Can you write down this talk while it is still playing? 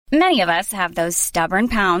Many of us have those stubborn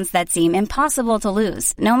pounds that seem impossible to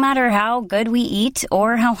lose, no matter how good we eat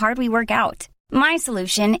or how hard we work out. My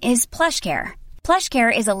solution is PlushCare.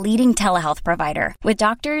 PlushCare is a leading telehealth provider with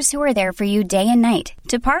doctors who are there for you day and night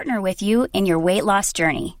to partner with you in your weight loss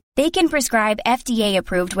journey. They can prescribe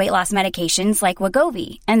FDA-approved weight loss medications like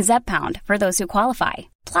Wegovy and Zepbound for those who qualify.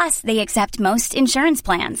 Plus, they accept most insurance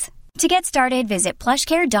plans. To get started, visit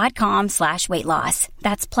plushcare.com/weightloss.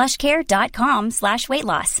 That's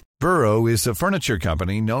plushcare.com/weightloss. Burrow is a furniture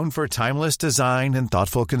company known for timeless design and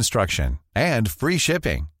thoughtful construction, and free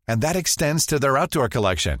shipping, and that extends to their outdoor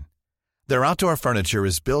collection. Their outdoor furniture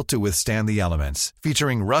is built to withstand the elements,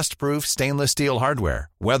 featuring rust-proof stainless steel hardware,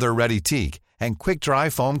 weather-ready teak, and quick-dry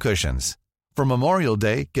foam cushions. For Memorial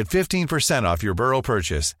Day, get 15% off your Burrow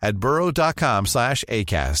purchase at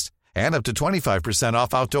burrow.com/acast, and up to 25%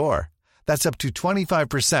 off outdoor. That's up to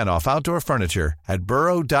 25% off outdoor furniture at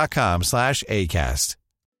burrow.com/acast.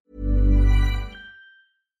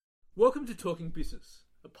 Welcome to Talking Business,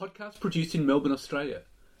 a podcast produced in Melbourne, Australia.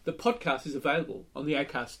 The podcast is available on the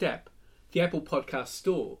Acast app, the Apple Podcast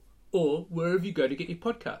Store, or wherever you go to get your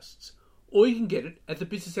podcasts. Or you can get it at the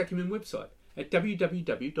Business Acumen website at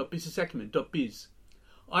www.businessacumen.biz.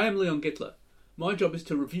 I am Leon Gettler. My job is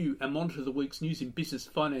to review and monitor the week's news in business,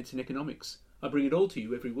 finance and economics. I bring it all to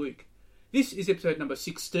you every week. This is episode number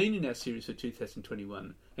 16 in our series for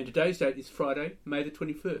 2021, and today's date is Friday, May the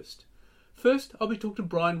 21st. First, I'll be talking to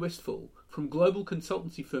Brian Westfall from global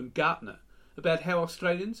consultancy firm Gartner about how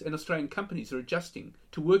Australians and Australian companies are adjusting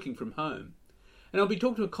to working from home. And I'll be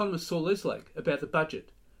talking to economist Saul Eslake about the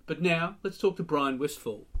budget. But now, let's talk to Brian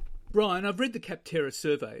Westfall. Brian, I've read the Capterra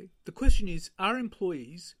survey. The question is, are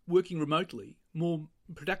employees working remotely more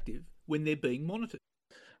productive when they're being monitored?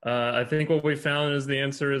 I think what we found is the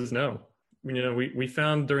answer is no. We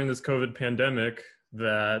found during this COVID pandemic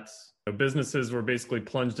that businesses were basically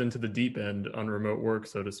plunged into the deep end on remote work,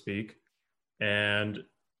 so to speak. And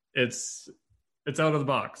it's out of the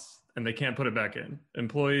box and they can't put it back in.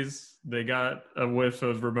 Employees, they got a whiff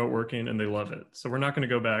of remote working and they love it. So we're not going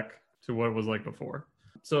to go back to what it was like before.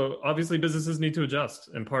 So obviously businesses need to adjust.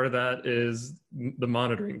 And part of that is the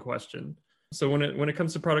monitoring question. So when it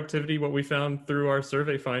comes to productivity, what we found through our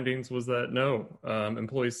survey findings was that no,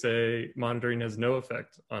 employees say monitoring has no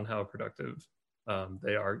effect on how productive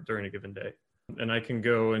they are during a given day. And I can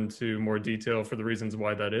go into more detail for the reasons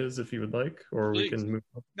why that is, if you would like, or please. We can move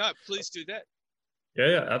on. No, please do that.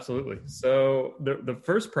 Yeah, absolutely. So the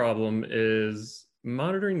first problem is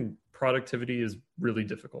monitoring productivity is really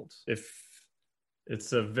difficult. If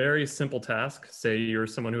it's a very simple task, say you're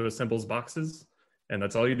someone who assembles boxes, and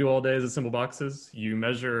that's all you do all day is assemble boxes. You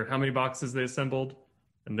measure how many boxes they assembled,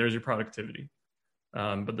 and there's your productivity.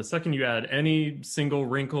 But the second you add any single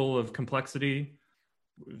wrinkle of complexity,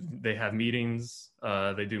 they have meetings,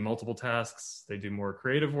 they do multiple tasks, they do more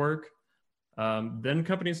creative work, then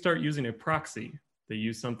companies start using a proxy. They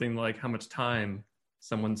use something like how much time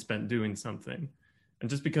someone spent doing something. And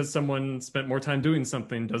just because someone spent more time doing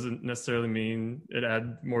something doesn't necessarily mean it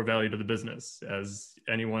add more value to the business, as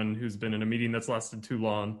anyone who's been in a meeting that's lasted too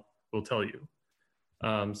long will tell you.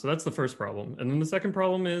 So that's the first problem. And then the second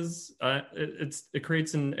problem is it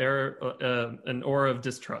creates an aura of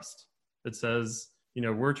distrust. It says,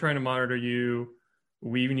 we're trying to monitor you.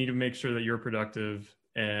 We need to make sure that you're productive,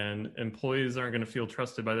 and employees aren't going to feel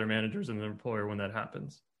trusted by their managers and their employer when that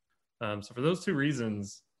happens. So for those two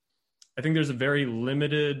reasons, I think there's a very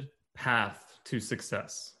limited path to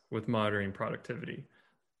success with monitoring productivity.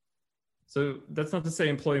 So that's not to say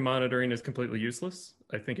employee monitoring is completely useless.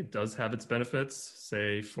 I think it does have its benefits,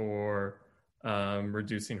 say for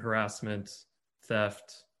reducing harassment,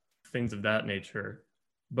 theft, things of that nature.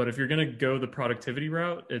 But if you're going to go the productivity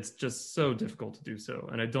route, it's just so difficult to do so.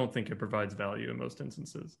 And I don't think it provides value in most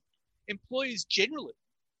instances. Employees generally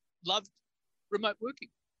love remote working.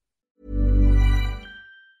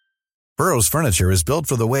 Burrow's furniture is built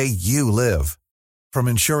for the way you live. From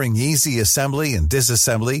ensuring easy assembly and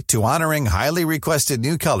disassembly to honoring highly requested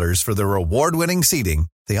new colors for their award-winning seating,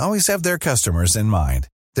 they always have their customers in mind.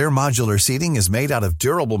 Their modular seating is made out of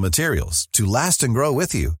durable materials to last and grow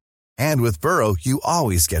with you. And with Burrow, you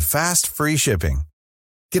always get fast, free shipping.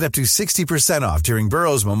 Get up to 60% off during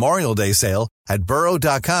Burrow's Memorial Day sale at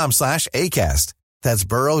burrow.com/ACAST. That's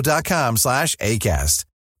burrow.com/ACAST.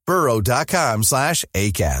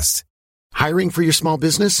 burrow.com/ACAST. Hiring for your small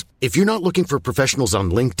business? If you're not looking for professionals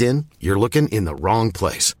on LinkedIn, you're looking in the wrong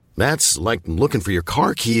place. That's like looking for your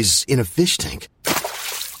car keys in a fish tank.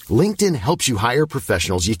 LinkedIn helps you hire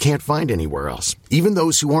professionals you can't find anywhere else, even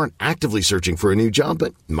those who aren't actively searching for a new job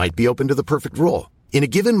but might be open to the perfect role. In a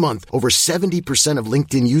given month, over 70% of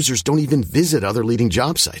LinkedIn users don't even visit other leading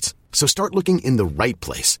job sites. So start looking in the right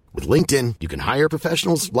place. With LinkedIn, you can hire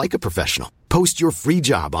professionals like a professional. Post your free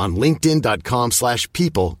job on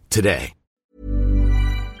linkedin.com/people today.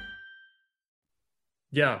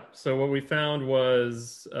 Yeah, so what we found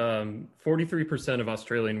was 43% of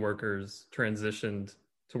Australian workers transitioned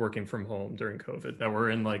to working from home during COVID that were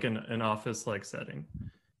in like an office-like setting.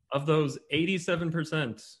 Of those,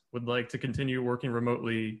 87% would like to continue working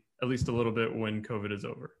remotely at least a little bit when COVID is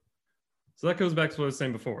over. So that goes back to what I was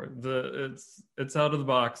saying before. It's out of the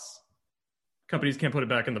box. Companies can't put it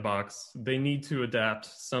back in the box. They need to adapt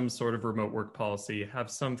some sort of remote work policy,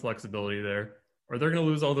 have some flexibility there, or they're going to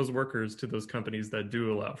lose all those workers to those companies that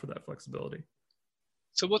do allow for that flexibility.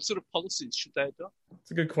 So what sort of policies should they adopt?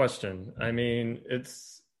 It's a good question. I mean,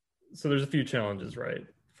 so there's a few challenges, right?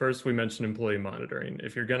 First, we mentioned employee monitoring.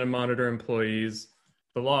 If you're going to monitor employees,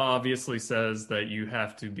 the law obviously says that you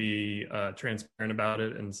have to be transparent about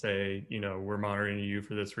it and say, we're monitoring you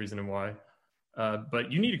for this reason and why.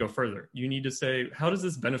 But you need to go further. You need to say, how does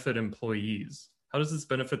this benefit employees? How does this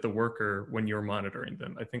benefit the worker when you're monitoring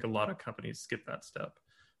them? I think a lot of companies skip that step.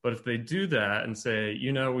 But if they do that and say,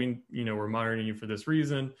 we're monitoring you for this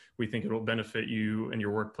reason, we think it will benefit you and your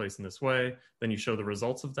workplace in this way, then you show the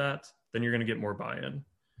results of that, then you're going to get more buy-in.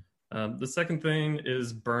 The second thing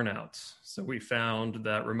is burnout. So we found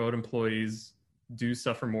that remote employees do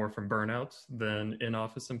suffer more from burnout than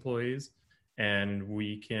in-office employees. And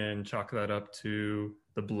we can chalk that up to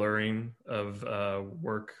the blurring of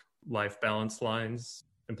work-life balance lines.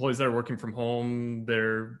 Employees that are working from home,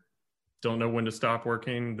 they don't know when to stop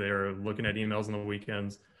working. They're looking at emails on the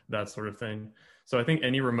weekends, that sort of thing. So I think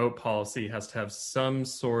any remote policy has to have some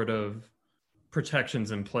sort of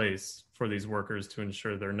protections in place for these workers to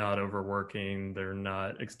ensure they're not overworking, they're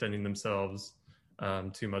not extending themselves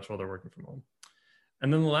too much while they're working from home.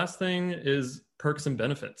 And then the last thing is perks and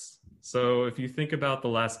benefits. So if you think about the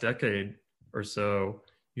last decade or so,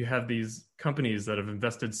 you have these companies that have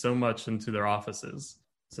invested so much into their offices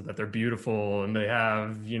so that they're beautiful and they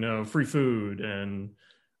have, free food and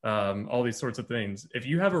all these sorts of things. If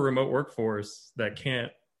you have a remote workforce that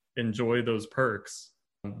can't enjoy those perks,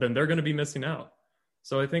 then they're going to be missing out.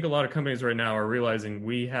 So I think a lot of companies right now are realizing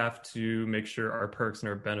we have to make sure our perks and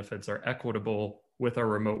our benefits are equitable with our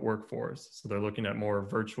remote workforce. So they're looking at more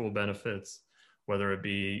virtual benefits, whether it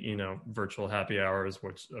be, virtual happy hours,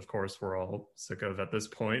 which of course we're all sick of at this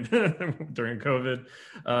point during COVID.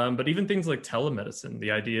 But even things like telemedicine,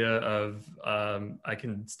 the idea of I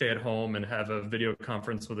can stay at home and have a video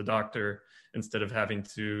conference with a doctor instead of having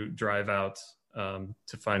to drive out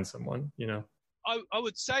to find someone, I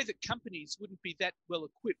would say that companies wouldn't be that well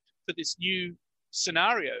equipped for this new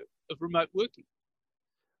scenario of remote working.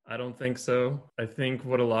 I don't think so. I think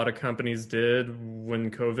what a lot of companies did when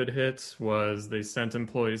COVID hit was they sent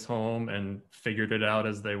employees home and figured it out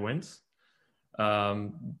as they went.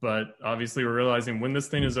 But obviously we're realizing when this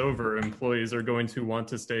thing is over, employees are going to want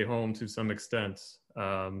to stay home to some extent.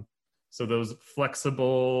 So those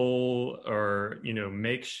flexible or,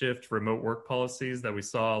 makeshift remote work policies that we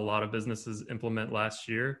saw a lot of businesses implement last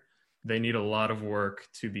year, they need a lot of work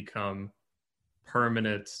to become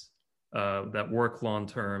permanent, that work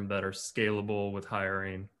long-term, that are scalable with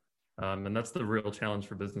hiring. And that's the real challenge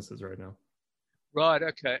for businesses right now. Right,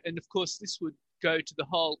 okay. And of course, this would go to the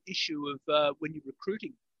whole issue of when you're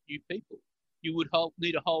recruiting new people, you would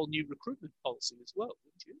need a whole new recruitment policy as well,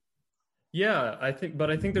 wouldn't you? Yeah, I think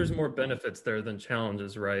there's more benefits there than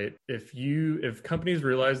challenges, right? If companies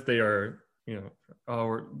realize they are,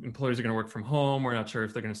 employees are going to work from home, we're not sure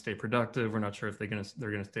if they're going to stay productive, we're not sure if they're going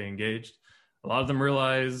to stay engaged. A lot of them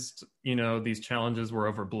realized, these challenges were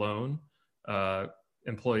overblown.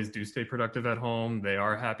 Employees do stay productive at home. They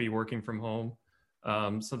are happy working from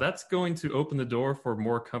home. So that's going to open the door for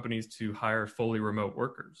more companies to hire fully remote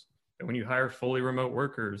workers. And when you hire fully remote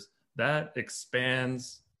workers, that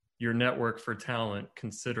expands your network for talent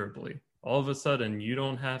considerably. All of a sudden, you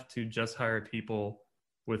don't have to just hire people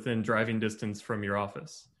within driving distance from your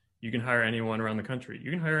office. You can hire anyone around the country.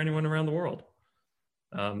 You can hire anyone around the world.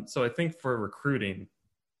 So I think for recruiting,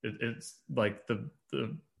 it's like the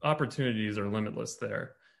opportunities are limitless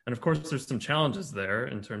there. And of course, there's some challenges there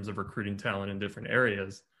in terms of recruiting talent in different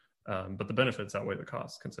areas, but the benefits outweigh the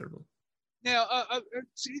costs considerably. Now,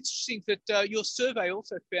 it's interesting that your survey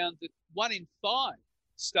also found that 1 in 5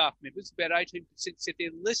 staff members, about 18%, said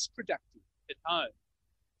they're less productive at home.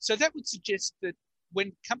 So that would suggest that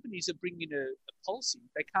when companies are bringing a policy,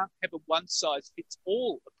 they can't have a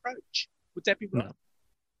one-size-fits-all approach. Would that be right? No.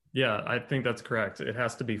 Yeah, I think that's correct. It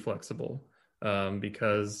has to be flexible.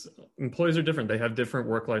 because employees are different. They have different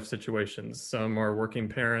work-life situations. Some are working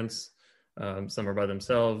parents, some are by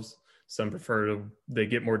themselves. Some they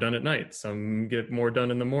get more done at night. Some get more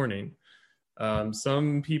done in the morning.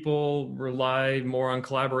 Some people rely more on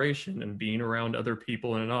collaboration and being around other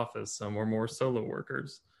people in an office. Some are more solo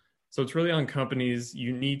workers. So it's really on companies.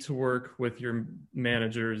 You need to work with your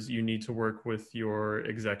managers. You need to work with your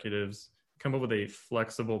executives. Come up with a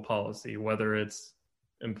flexible policy, whether it's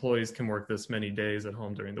employees can work this many days at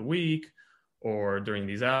home during the week or during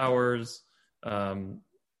these hours.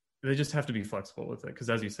 They just have to be flexible with it. Because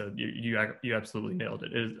as you said, you absolutely nailed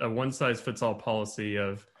it. It's a one-size-fits-all policy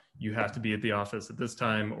of you have to be at the office at this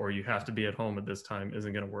time or you have to be at home at this time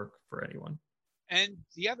isn't going to work for anyone. And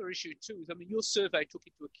the other issue too is, your survey took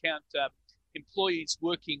into account employees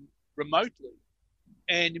working remotely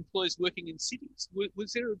and employees working in cities.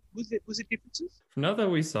 Was there differences? From now that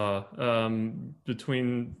we saw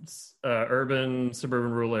between urban,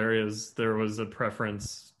 suburban, rural areas, there was a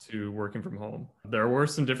preference to working from home. There were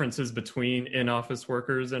some differences between in-office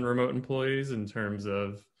workers and remote employees in terms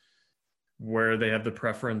of where they have the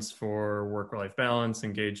preference for work-life balance,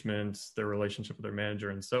 engagement, their relationship with their manager,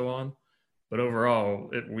 and so on. But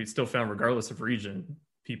overall, we still found, regardless of region,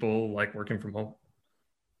 people like working from home.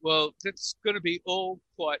 Well, that's going to be all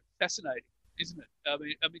quite fascinating, isn't it? I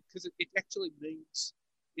mean, because it actually means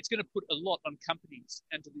it's going to put a lot on companies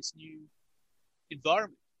into this new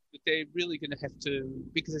environment that they're really going to have to,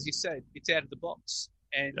 because as you said, it's out of the box,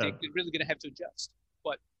 and they're really going to have to adjust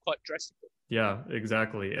quite drastically. Yeah,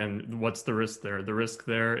 exactly. And what's the risk there? The risk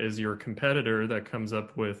there is your competitor that comes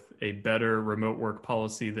up with a better remote work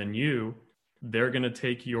policy than you. They're going to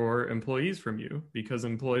take your employees from you because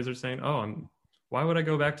employees are saying, why would I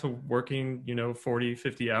go back to working, 40,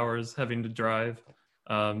 50 hours, having to drive,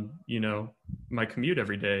 my commute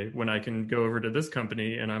every day when I can go over to this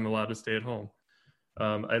company and I'm allowed to stay at home.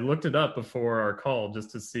 I looked it up before our call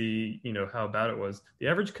just to see, how bad it was. The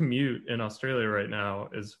average commute in Australia right now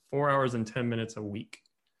is 4 hours and 10 minutes a week.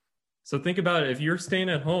 So think about it. If you're staying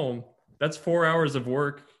at home, that's 4 hours of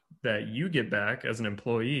work that you get back as an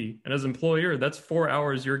employee. And as an employer, that's 4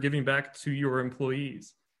 hours you're giving back to your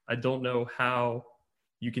employees. I don't know how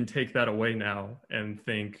you can take that away now and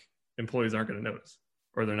think employees aren't going to notice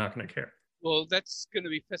or they're not going to care. Well, that's going to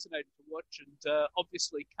be fascinating to watch. And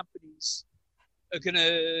obviously companies are going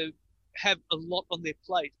to have a lot on their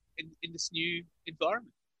plate in this new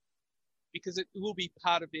environment because it will have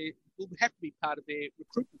to be part of their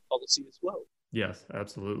recruitment policy as well. Yes,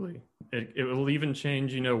 absolutely. It will even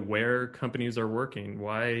change, where companies are working.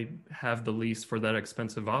 Why have the lease for that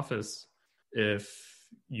expensive office if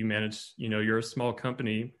you manage, you're a small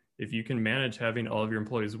company. If you can manage having all of your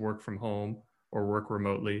employees work from home or work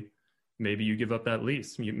remotely, maybe you give up that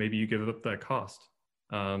lease. Maybe you give up that cost.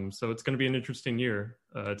 So it's going to be an interesting year,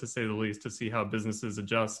 to say the least, to see how businesses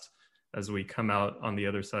adjust as we come out on the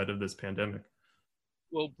other side of this pandemic.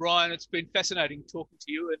 Well, Brian, it's been fascinating talking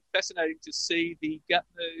to you and fascinating to see the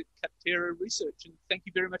Gartner-Capterra research. And thank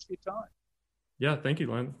you very much for your time. Yeah, thank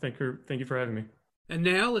you, Len. Thank you for having me. And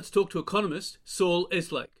now let's talk to economist Saul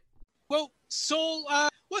Eslake. Well, Saul,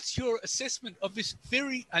 what's your assessment of this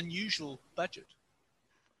very unusual budget?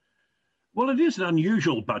 Well, it is an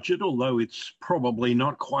unusual budget, although it's probably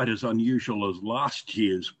not quite as unusual as last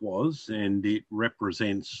year's was, and it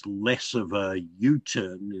represents less of a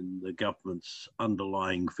U-turn in the government's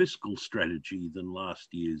underlying fiscal strategy than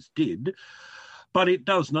last year's did. But it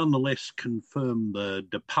does nonetheless confirm the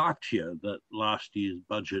departure that last year's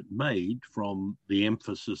budget made from the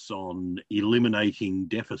emphasis on eliminating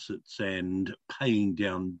deficits and paying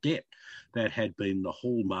down debt that had been the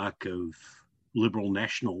hallmark of Liberal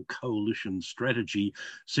National Coalition strategy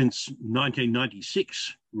since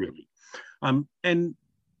 1996, really. And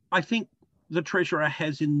I think the Treasurer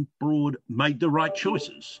has in broad made the right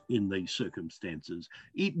choices in these circumstances.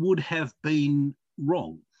 It would have been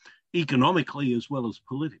wrong, economically as well as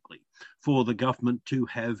politically, for the government to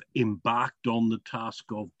have embarked on the task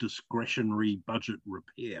of discretionary budget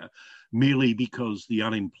repair merely because the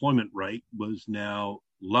unemployment rate was now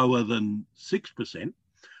lower than 6%,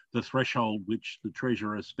 the threshold which the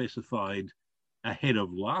Treasurer specified ahead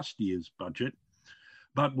of last year's budget,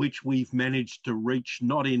 but which we've managed to reach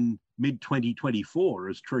not in mid-2024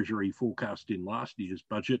 as Treasury forecast in last year's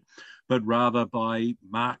budget, but rather by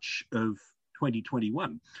March of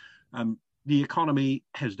 2021. the economy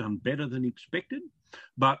has done better than expected,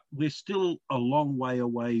 but we're still a long way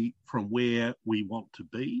away from where we want to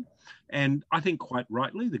be. And I think quite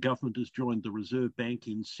rightly, the government has joined the Reserve Bank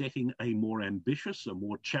in setting a more ambitious, a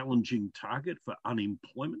more challenging target for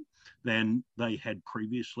unemployment than they had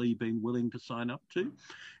previously been willing to sign up to.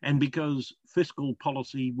 And because fiscal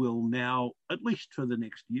policy will now, at least for the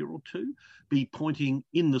next year or two, be pointing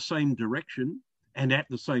in the same direction and at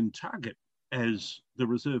the same target as the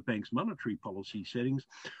Reserve Bank's monetary policy settings,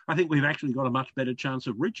 I think we've actually got a much better chance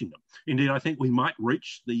of reaching them. Indeed, I think we might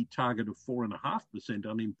reach the target of 4.5%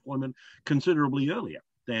 unemployment considerably earlier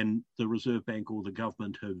than the Reserve Bank or the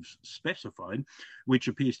government have specified, which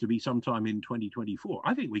appears to be sometime in 2024.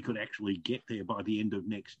 I think we could actually get there by the end of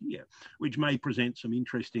next year, which may present some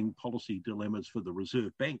interesting policy dilemmas for the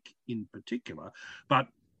Reserve Bank in particular. But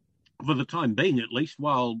for the time being, at least,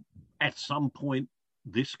 while at some point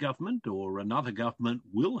this government or another government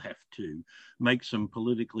will have to make some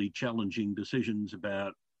politically challenging decisions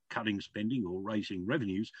about cutting spending or raising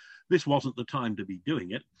revenues, this wasn't the time to be doing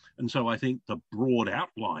it. And so I think the broad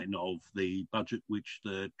outline of the budget which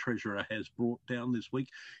the Treasurer has brought down this week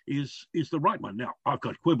is the right one. Now, I've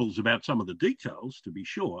got quibbles about some of the details, to be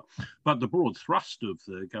sure, but the broad thrust of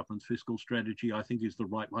the government's fiscal strategy, I think, is the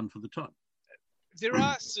right one for the time. There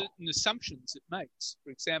are certain assumptions it makes. For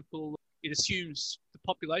example, it assumes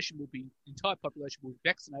the entire population will be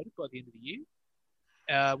vaccinated by the end of the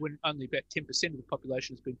year, when only about 10% of the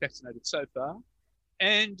population has been vaccinated so far.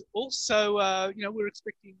 And also, we're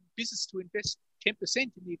expecting business to invest 10%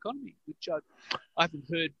 in the economy, which I haven't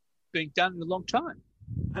heard being done in a long time.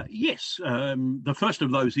 Yes, the first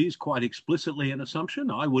of those is quite explicitly an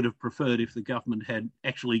assumption. I would have preferred if the government had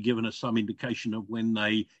actually given us some indication of when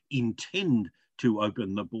they intend to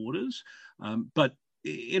open the borders. But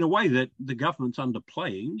in a way that the government's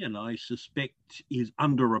underplaying, and I suspect is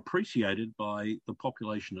underappreciated by the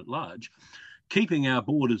population at large, keeping our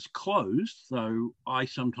borders closed, though I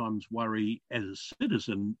sometimes worry as a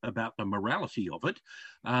citizen about the morality of it,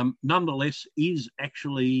 nonetheless is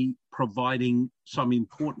actually providing some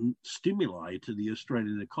important stimuli to the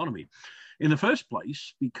Australian economy. In the first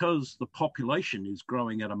place, because the population is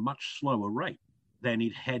growing at a much slower rate than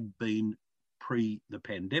it had been pre the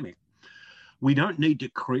pandemic. We don't need to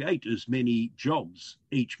create as many jobs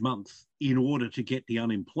each month in order to get the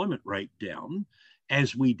unemployment rate down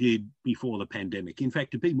as we did before the pandemic. In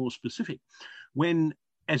fact, to be more specific, when,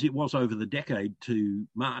 as it was over the decade to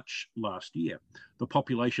March last year, the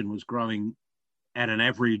population was growing at an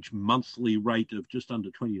average monthly rate of just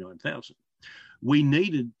under 29,000, we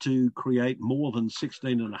needed to create more than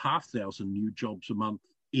 16,500 new jobs a month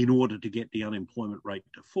in order to get the unemployment rate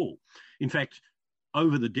to fall. In fact,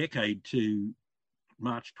 over the decade to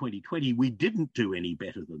March 2020, we didn't do any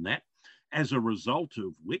better than that, as a result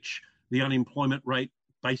of which the unemployment rate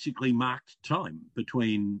basically marked time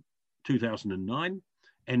between 2009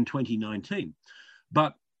 and 2019.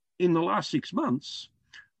 But in the last 6 months,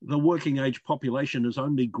 the working age population has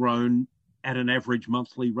only grown at an average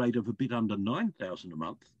monthly rate of a bit under 9,000 a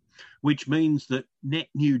month, which means that net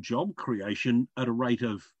new job creation at a rate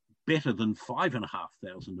of better than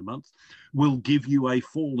 5,500 a month will give you a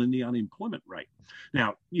fall in the unemployment rate.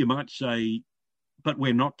 Now, you might say, but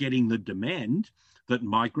we're not getting the demand that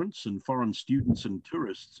migrants and foreign students and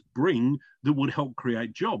tourists bring that would help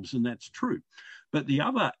create jobs, and that's true. But the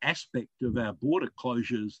other aspect of our border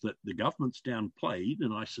closures that the government's downplayed,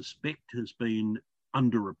 and I suspect has been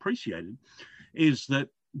underappreciated, is that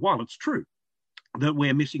while it's true that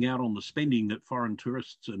we're missing out on the spending that foreign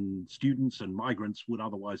tourists and students and migrants would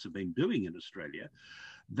otherwise have been doing in Australia,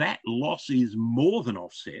 that loss is more than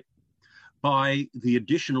offset by the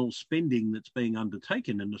additional spending that's being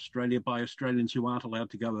undertaken in Australia by Australians who aren't allowed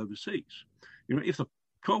to go overseas. You know, if the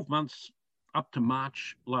 12 months up to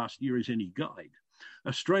March last year is any guide,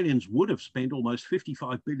 Australians would have spent almost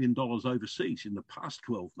 $55 billion overseas in the past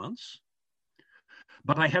 12 months,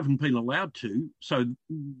 but they haven't been allowed to, so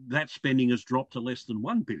that spending has dropped to less than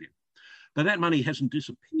 $1 billion. But that money hasn't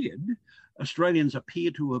disappeared. Australians appear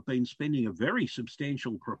to have been spending a very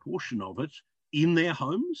substantial proportion of it in their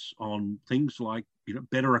homes on things like,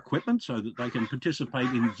 better equipment so that they can participate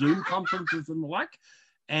in Zoom conferences and the like,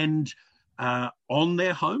 and on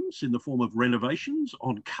their homes in the form of renovations,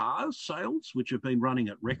 on cars sales, which have been running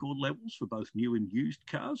at record levels for both new and used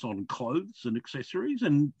cars, on clothes and accessories,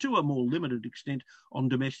 and to a more limited extent on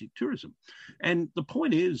domestic tourism. And the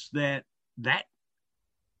point is that that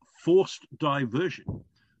forced diversion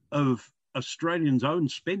of Australians' own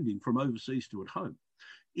spending from overseas to at home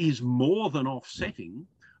is more than offsetting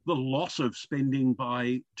the loss of spending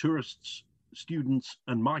by tourists students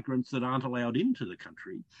and migrants that aren't allowed into the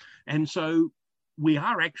country. And so we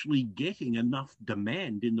are actually getting enough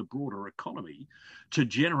demand in the broader economy to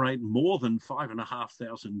generate more than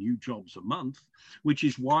 5,500 new jobs a month, which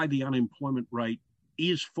is why the unemployment rate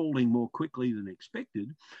is falling more quickly than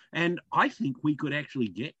expected. And I think we could actually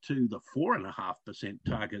get to the 4.5%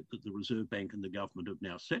 target that the Reserve Bank and the government have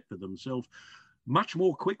now set for themselves much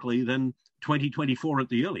more quickly than 2024 at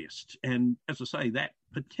the earliest. And as I say, that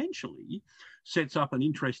potentially sets up an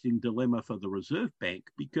interesting dilemma for the Reserve Bank,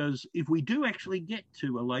 because if we do actually get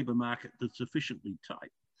to a labour market that's sufficiently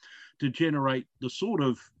tight to generate the sort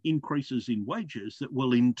of increases in wages that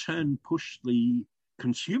will in turn push the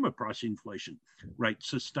consumer price inflation rate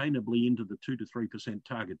sustainably into the 2 to 3%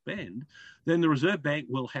 target band, then the Reserve Bank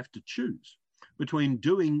will have to choose between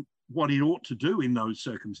doing what it ought to do in those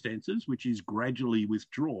circumstances, which is gradually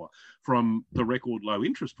withdraw from the record low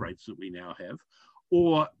interest rates that we now have,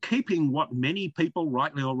 or keeping what many people,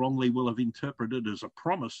 rightly or wrongly, will have interpreted as a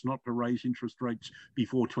promise not to raise interest rates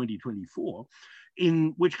before 2024,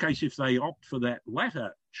 in which case, if they opt for that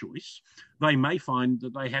latter choice, they may find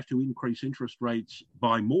that they have to increase interest rates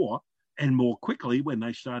by more and more quickly when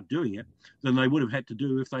they start doing it than they would have had to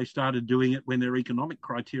do if they started doing it when their economic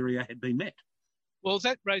criteria had been met. Well,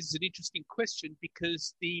 that raises an interesting question,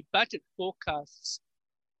 because the budget forecasts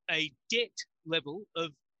a debt level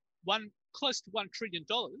of close to $1 trillion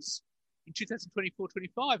in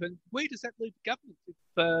 2024-25. And where does that leave the government if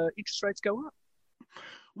interest rates go up?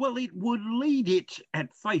 Well, it would lead it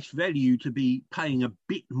at face value to be paying a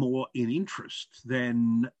bit more in interest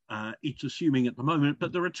than it's assuming at the moment.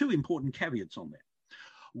 But there are two important caveats on that.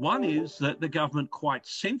 One is that the government quite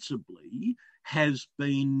sensibly has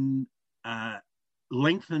been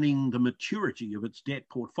lengthening the maturity of its debt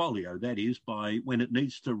portfolio. That is, by when it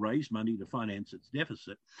needs to raise money to finance its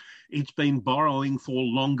deficit, it's been borrowing for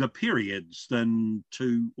longer periods than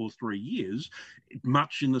 2 or 3 years,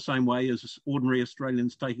 much in the same way as ordinary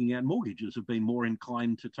Australians taking out mortgages have been more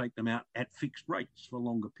inclined to take them out at fixed rates for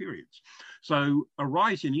longer periods. So a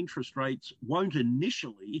rise in interest rates won't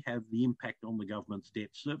initially have the impact on the government's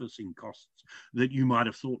debt servicing costs that you might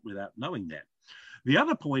have thought without knowing that. The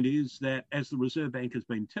other point is that, as the Reserve Bank has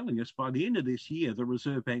been telling us, by the end of this year, the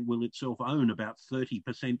Reserve Bank will itself own about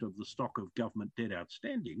 30% of the stock of government debt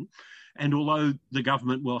outstanding. And although the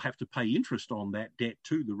government will have to pay interest on that debt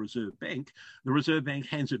to the Reserve Bank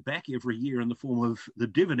hands it back every year in the form of the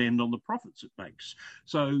dividend on the profits it makes.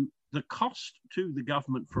 So the cost to the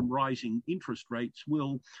government from rising interest rates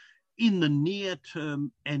will, in the near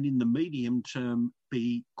term and in the medium term,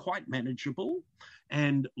 be quite manageable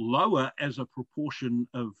and lower as a proportion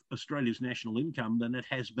of Australia's national income than it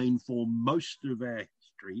has been for most of our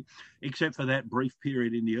history, except for that brief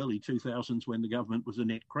period in the early 2000s when the government was a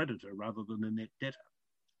net creditor rather than a net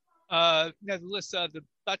debtor. Nevertheless, the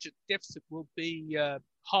budget deficit will be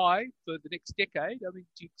high for the next decade. I mean,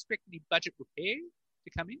 do you expect any budget repair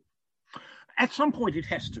to come in? At some point it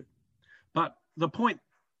has to. But the point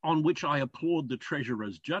on which I applaud the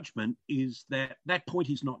Treasurer's judgment is that that point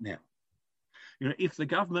is not now. You know, if the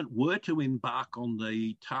government were to embark on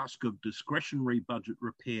the task of discretionary budget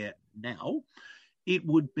repair now, it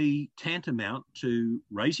would be tantamount to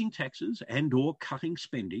raising taxes and or cutting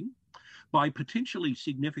spending by potentially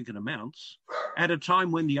significant amounts at a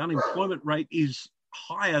time when the unemployment rate is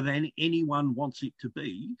higher than anyone wants it to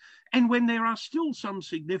be, and when there are still some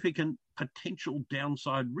significant potential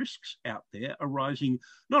downside risks out there arising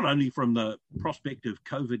not only from the prospect of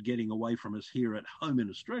COVID getting away from us here at home in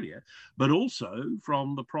Australia, but also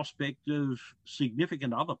from the prospect of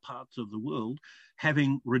significant other parts of the world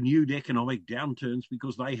having renewed economic downturns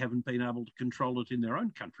because they haven't been able to control it in their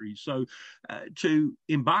own countries. So to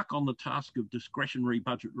embark on the task of discretionary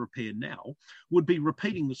budget repair now would be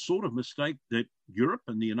repeating the sort of mistake that Europe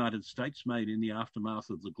and the United States made in the aftermath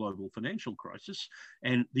of the global financial crisis.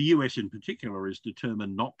 And the US in particular is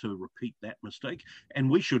determined not to repeat that mistake, and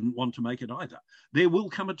we shouldn't want to make it either. There will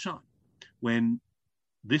come a time when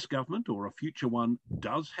this government or a future one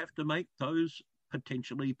does have to make those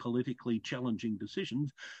potentially politically challenging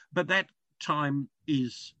decisions, but that time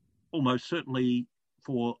is almost certainly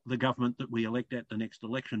for the government that we elect at the next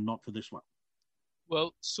election, not for this one.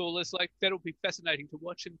 Well, Saul Eslake, that'll be fascinating to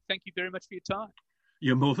watch, and thank you very much for your time.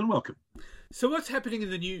 You're more than welcome. So what's happening in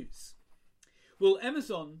the news? Well,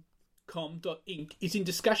 Amazon.com.inc is in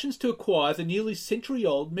discussions to acquire the nearly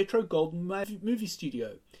century-old Metro-Goldwyn movie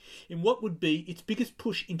studio in what would be its biggest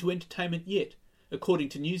push into entertainment yet, according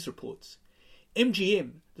to news reports.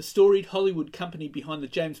 MGM, the storied Hollywood company behind the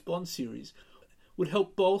James Bond series, would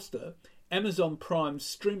help bolster Amazon Prime's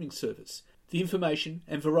streaming service, the information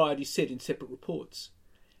and Variety said in separate reports.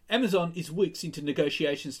 Amazon is weeks into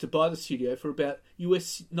negotiations to buy the studio for about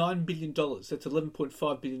US $9 billion, that's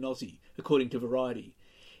 11.5 billion Aussie, according to Variety.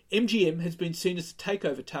 MGM has been seen as a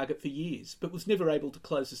takeover target for years, but was never able to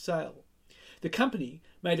close a sale. The company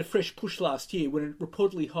made a fresh push last year when it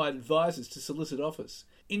reportedly hired advisors to solicit offers.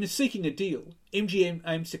 In seeking a deal, MGM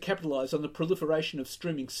aims to capitalise on the proliferation of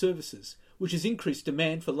streaming services, which has increased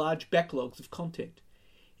demand for large backlogs of content.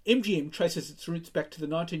 MGM traces its roots back to the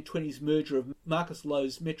 1920s merger of Marcus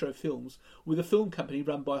Lowe's Metro Films with a film company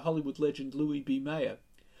run by Hollywood legend Louis B. Mayer.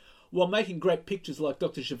 While making great pictures like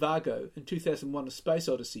Dr. Zhivago and 2001 A Space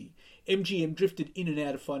Odyssey, MGM drifted in and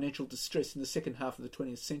out of financial distress in the second half of the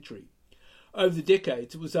 20th century. Over the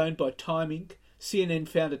decades, it was owned by Time Inc., CNN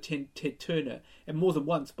founder Ted Turner, and more than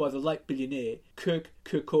once by the late billionaire Kirk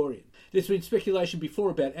Kerkorian. There's been speculation before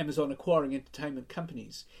about Amazon acquiring entertainment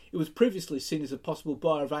companies. It was previously seen as a possible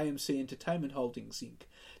buyer of AMC Entertainment Holdings Inc.,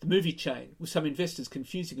 the movie chain, with some investors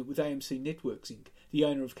confusing it with AMC Networks Inc., the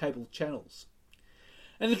owner of cable channels.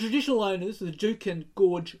 And the traditional owners of the Juukan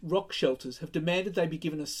Gorge rock shelters have demanded they be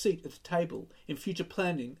given a seat at the table in future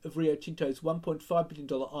planning of Rio Tinto's $1.5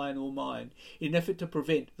 billion iron ore mine in an effort to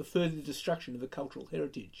prevent the further destruction of the cultural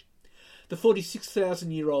heritage. The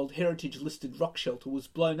 46,000-year-old heritage-listed rock shelter was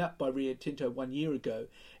blown up by Rio Tinto 1 year ago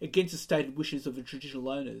against the stated wishes of the traditional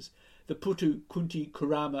owners, the Putu, Kunti,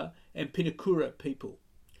 Kurama and Pinakura people.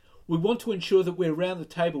 We want to ensure that we're around the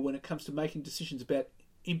table when it comes to making decisions about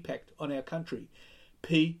impact on our country,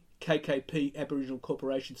 PKKP Aboriginal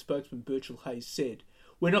Corporation spokesman Birchall Hayes said.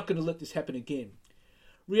 We're not going to let this happen again.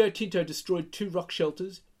 Rio Tinto destroyed 2 rock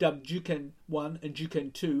shelters, dubbed Juukan 1 and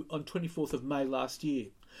Juukan 2, on 24th of May last year.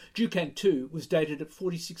 Juukan 2 was dated at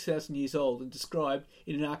 46,000 years old and described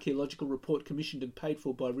in an archaeological report commissioned and paid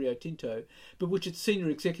for by Rio Tinto, but which its senior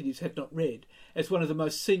executives had not read, as one of the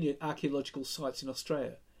most senior archaeological sites in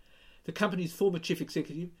Australia. The company's former chief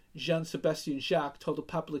executive, Jean-Sébastien Jacques, told a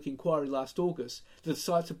public inquiry last August that the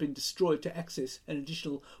sites have been destroyed to access an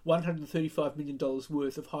additional $135 million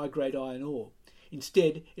worth of high-grade iron ore.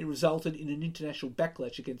 Instead, it resulted in an international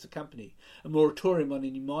backlash against the company, a moratorium on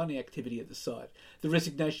any mining activity at the site, the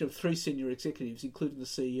resignation of 3 senior executives, including the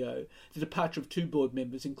CEO, the departure of 2 board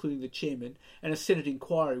members, including the chairman, and a Senate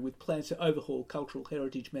inquiry with plans to overhaul cultural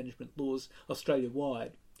heritage management laws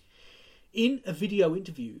Australia-wide. In a video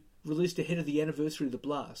interview released ahead of the anniversary of the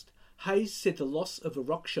blast, Hayes said the loss of the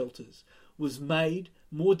rock shelters was made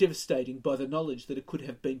more devastating by the knowledge that it could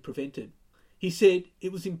have been prevented. He said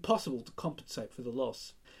it was impossible to compensate for the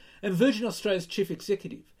loss. And Virgin Australia's chief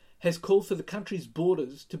executive has called for the country's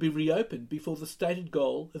borders to be reopened before the stated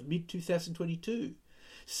goal of mid-2022,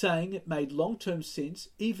 saying it made long-term sense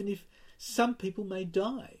even if some people may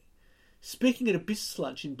die. Speaking at a business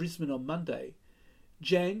lunch in Brisbane on Monday,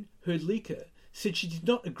 Jane Hrdlicka said she did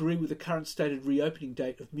not agree with the current stated reopening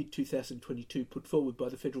date of mid-2022 put forward by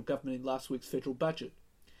the federal government in last week's federal budget.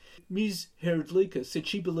 Ms Hrdlicka said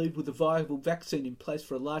she believed with a viable vaccine in place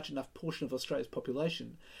for a large enough portion of Australia's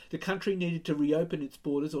population, the country needed to reopen its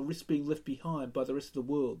borders or risk being left behind by the rest of the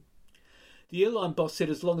world. The airline boss said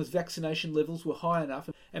as long as vaccination levels were high enough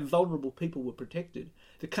and vulnerable people were protected,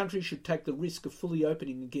 the country should take the risk of fully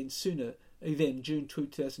opening again sooner than June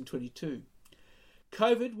 2022.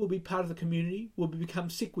 COVID will be part of the community, we'll become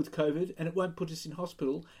sick with COVID, and it won't put us in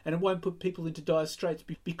hospital, and it won't put people into dire straits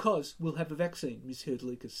because we'll have a vaccine, Ms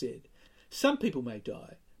Hrdlicka said. Some people may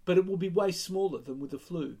die, but it will be way smaller than with the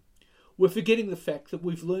flu. We're forgetting the fact that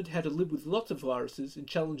we've learned how to live with lots of viruses and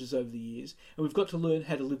challenges over the years, and we've got to learn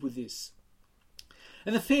how to live with this.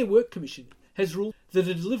 And the Fair Work Commission has ruled that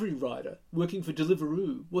a delivery rider working for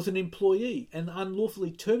Deliveroo was an employee and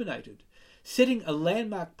unlawfully terminated, setting a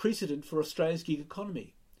landmark precedent for Australia's gig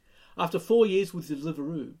economy. After 4 years with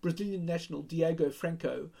Deliveroo, Brazilian national Diego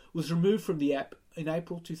Franco was removed from the app in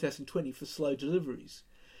April 2020 for slow deliveries.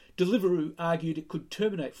 Deliveroo argued it could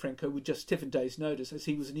terminate Franco with just 7 days' notice as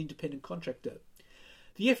he was an independent contractor.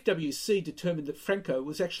 The FWC determined that Franco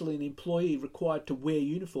was actually an employee required to wear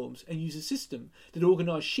uniforms and use a system that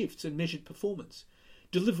organised shifts and measured performance.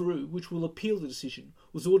 Deliveroo, which will appeal the decision,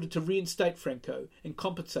 was ordered to reinstate Franco and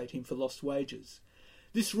compensate him for lost wages.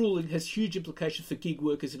 This ruling has huge implications for gig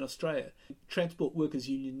workers in Australia, Transport Workers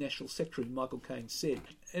Union National Secretary Michael Caine said.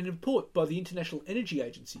 An report by the International Energy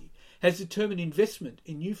Agency has determined investment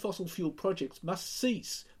in new fossil fuel projects must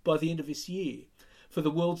cease by the end of this year for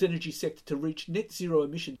the world's energy sector to reach net zero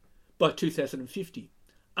emissions by 2050.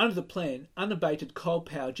 Under the plan, unabated coal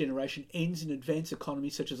power generation ends in advanced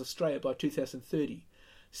economies such as Australia by 2030.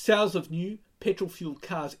 Sales of new petrol-fuelled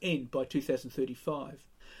cars end by 2035.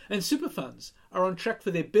 And super funds are on track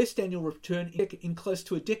for their best annual return in close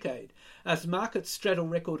to a decade, as markets straddle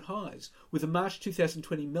record highs, with the March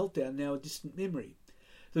 2020 meltdown now a distant memory.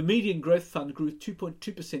 The median growth fund grew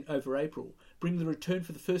 2.2% over April, bringing the return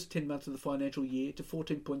for the first 10 months of the financial year to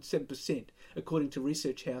 14.7%, according to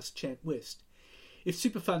research house Chant West. If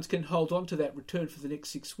super funds can hold on to that return for the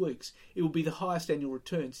next 6 weeks, it will be the highest annual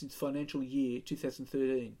return since financial year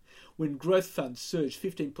 2013, when growth funds surged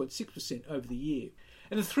 15.6% over the year.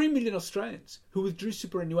 And the 3 million Australians who withdrew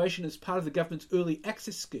superannuation as part of the government's early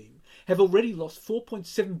access scheme have already lost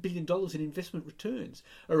 $4.7 billion in investment returns,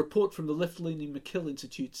 a report from the left-leaning McKell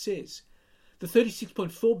Institute says. The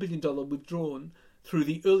 $36.4 billion withdrawn through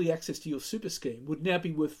the early access to your super scheme would now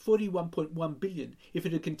be worth $41.1 billion if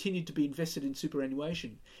it had continued to be invested in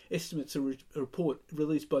superannuation, estimates a report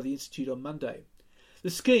released by the Institute on Monday. The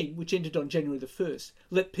scheme, which ended on January the 1st,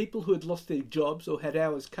 let people who had lost their jobs or had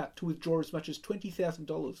hours cut to withdraw as much as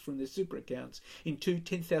 $20,000 from their super accounts in two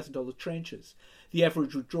 $10,000 tranches. The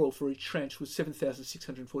average withdrawal for each tranche was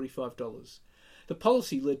 $7,645. The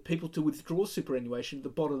policy led people to withdraw superannuation at the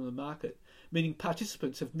bottom of the market, meaning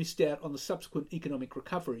participants have missed out on the subsequent economic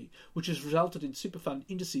recovery, which has resulted in super fund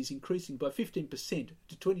indices increasing by 15%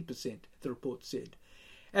 to 20%, the report said.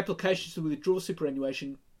 Applications to withdraw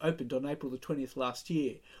superannuation opened on April the 20th last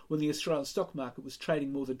year, when the Australian stock market was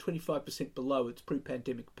trading more than 25% below its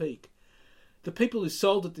pre-pandemic peak. The people who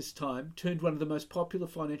sold at this time turned one of the most popular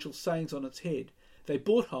financial sayings on its head. They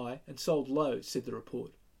bought high and sold low, said the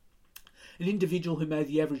report. An individual who made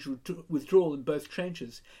the average withdrawal in both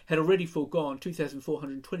tranches had already foregone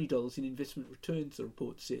 $2,420 in investment returns, the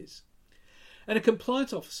report says. And a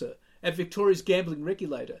compliance officer at Victoria's gambling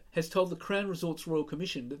regulator has told the Crown Resorts Royal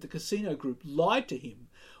Commission that the casino group lied to him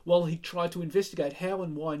while he tried to investigate how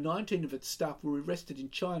and why 19 of its staff were arrested in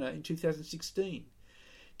China in 2016.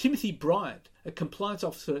 Timothy Bryant, a compliance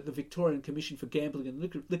officer at the Victorian Commission for Gambling and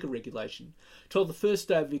Liquor Regulation, told the first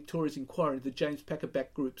day of Victoria's inquiry into the James Packer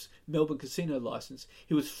Back Group's Melbourne casino licence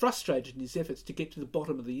he was frustrated in his efforts to get to the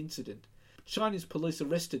bottom of the incident. Chinese police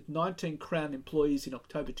arrested 19 Crown employees in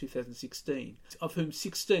October 2016, of whom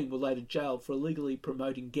 16 were later jailed for illegally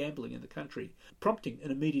promoting gambling in the country, prompting an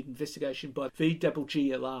immediate investigation by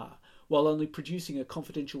VGGLR, while only producing a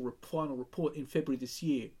confidential final report in February this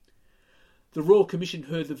year. The Royal Commission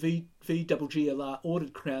heard the VGGLR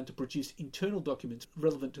ordered Crown to produce internal documents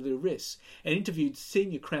relevant to the arrests and interviewed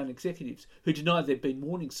senior Crown executives who denied there had been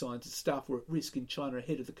warning signs that staff were at risk in China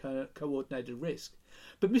ahead of the coordinated arrest.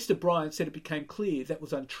 But Mr Bryant said it became clear that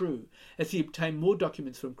was untrue, as he obtained more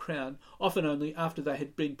documents from Crown, often only after they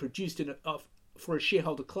had been produced for a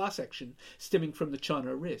shareholder class action stemming from the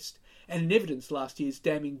China arrest, and in evidence last year's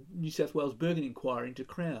damning New South Wales Bergen inquiry into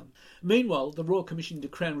Crown. Meanwhile, the Royal Commission into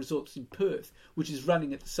Crown Resorts in Perth, which is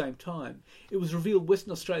running at the same time, it was revealed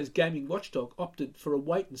Western Australia's gaming watchdog opted for a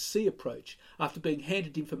wait-and-see approach after being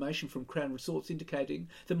handed information from Crown Resorts indicating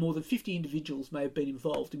that more than 50 individuals may have been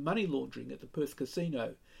involved in money laundering at the Perth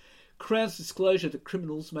casino. Crown's disclosure that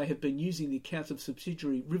criminals may have been using the accounts of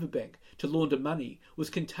subsidiary Riverbank to launder money was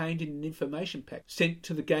contained in an information pack sent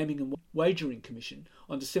to the Gaming and Wagering Commission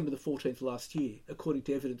on December the 14th last year, according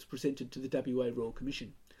to evidence presented to the WA Royal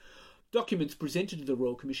Commission. Documents presented to the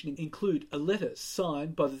Royal Commission include a letter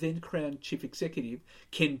signed by the then Crown Chief Executive,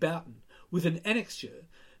 Ken Boughton, with an annexure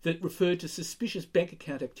that referred to suspicious bank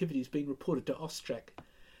account activities being reported to Austrac.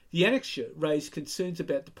 The annexure raised concerns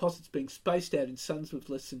about deposits being spaced out in sums with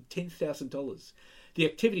less than $10,000. The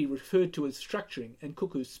activity referred to as structuring and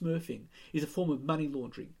cuckoo smurfing is a form of money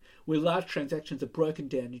laundering, where large transactions are broken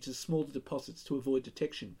down into smaller deposits to avoid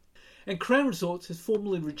detection. And Crown Resorts has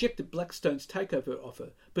formally rejected Blackstone's takeover offer,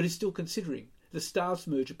 but is still considering the Stars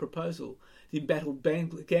merger proposal, the embattled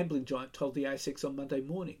gambling giant told the ASX on Monday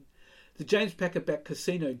morning. The James Packer Back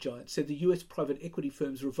casino giant said the US private equity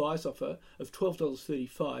firm's revised offer of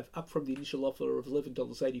 $12.35, up from the initial offer of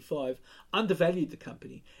 $11.85, undervalued the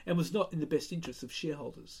company and was not in the best interests of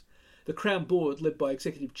shareholders. The Crown board, led by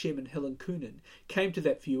Executive Chairman Helen Coonan, came to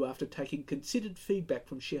that view after taking considered feedback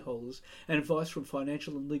from shareholders and advice from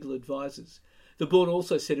financial and legal advisors. The board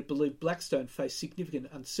also said it believed Blackstone faced significant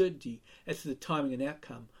uncertainty as to the timing and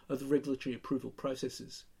outcome of the regulatory approval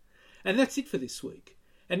processes. And that's it for this week.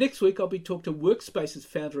 And next week I'll be talking to Workspace's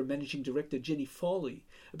founder and managing director Jenny Foley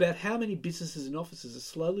about how many businesses and offices are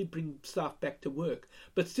slowly bringing staff back to work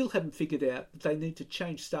but still haven't figured out that they need to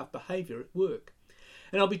change staff behaviour at work.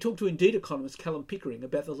 And I'll be talking to Indeed economist Callum Pickering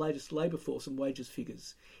about the latest labour force and wages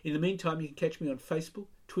figures. In the meantime, you can catch me on Facebook,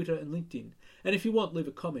 Twitter and LinkedIn. And if you want, leave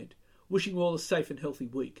a comment. Wishing you all a safe and healthy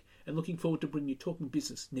week and looking forward to bringing you Talking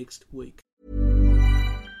Business next week.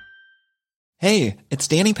 Hey, it's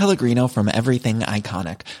Danny Pellegrino from Everything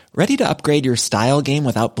Iconic. Ready to upgrade your style game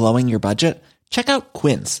without blowing your budget? Check out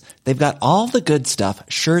Quince. They've got all the good stuff,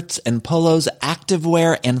 shirts and polos,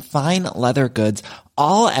 activewear, and fine leather goods,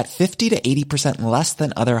 all at 50 to 80% less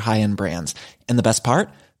than other high-end brands. And the best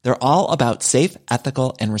part? They're all about safe,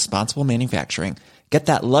 ethical, and responsible manufacturing. Get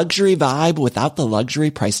that luxury vibe without the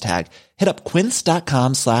luxury price tag. Hit up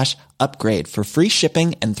quince.com/upgrade for free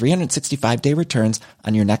shipping and 365-day returns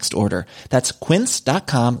on your next order. That's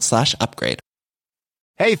quince.com/upgrade.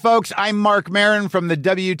 Hey folks, I'm Mark Maron from the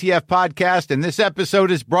WTF Podcast, and this episode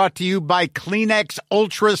is brought to you by Kleenex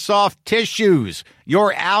Ultra Soft Tissues,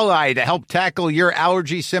 your ally to help tackle your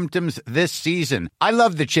allergy symptoms this season. I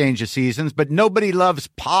love the change of seasons, but nobody loves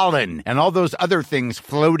pollen and all those other things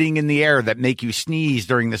floating in the air that make you sneeze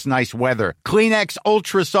during this nice weather. Kleenex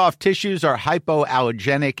Ultra Soft Tissues are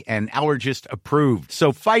hypoallergenic and allergist approved,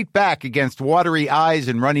 so fight back against watery eyes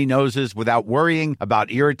and runny noses without worrying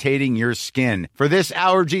about irritating your skin. For this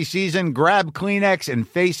allergy season, grab Kleenex and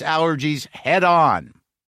face allergies head on.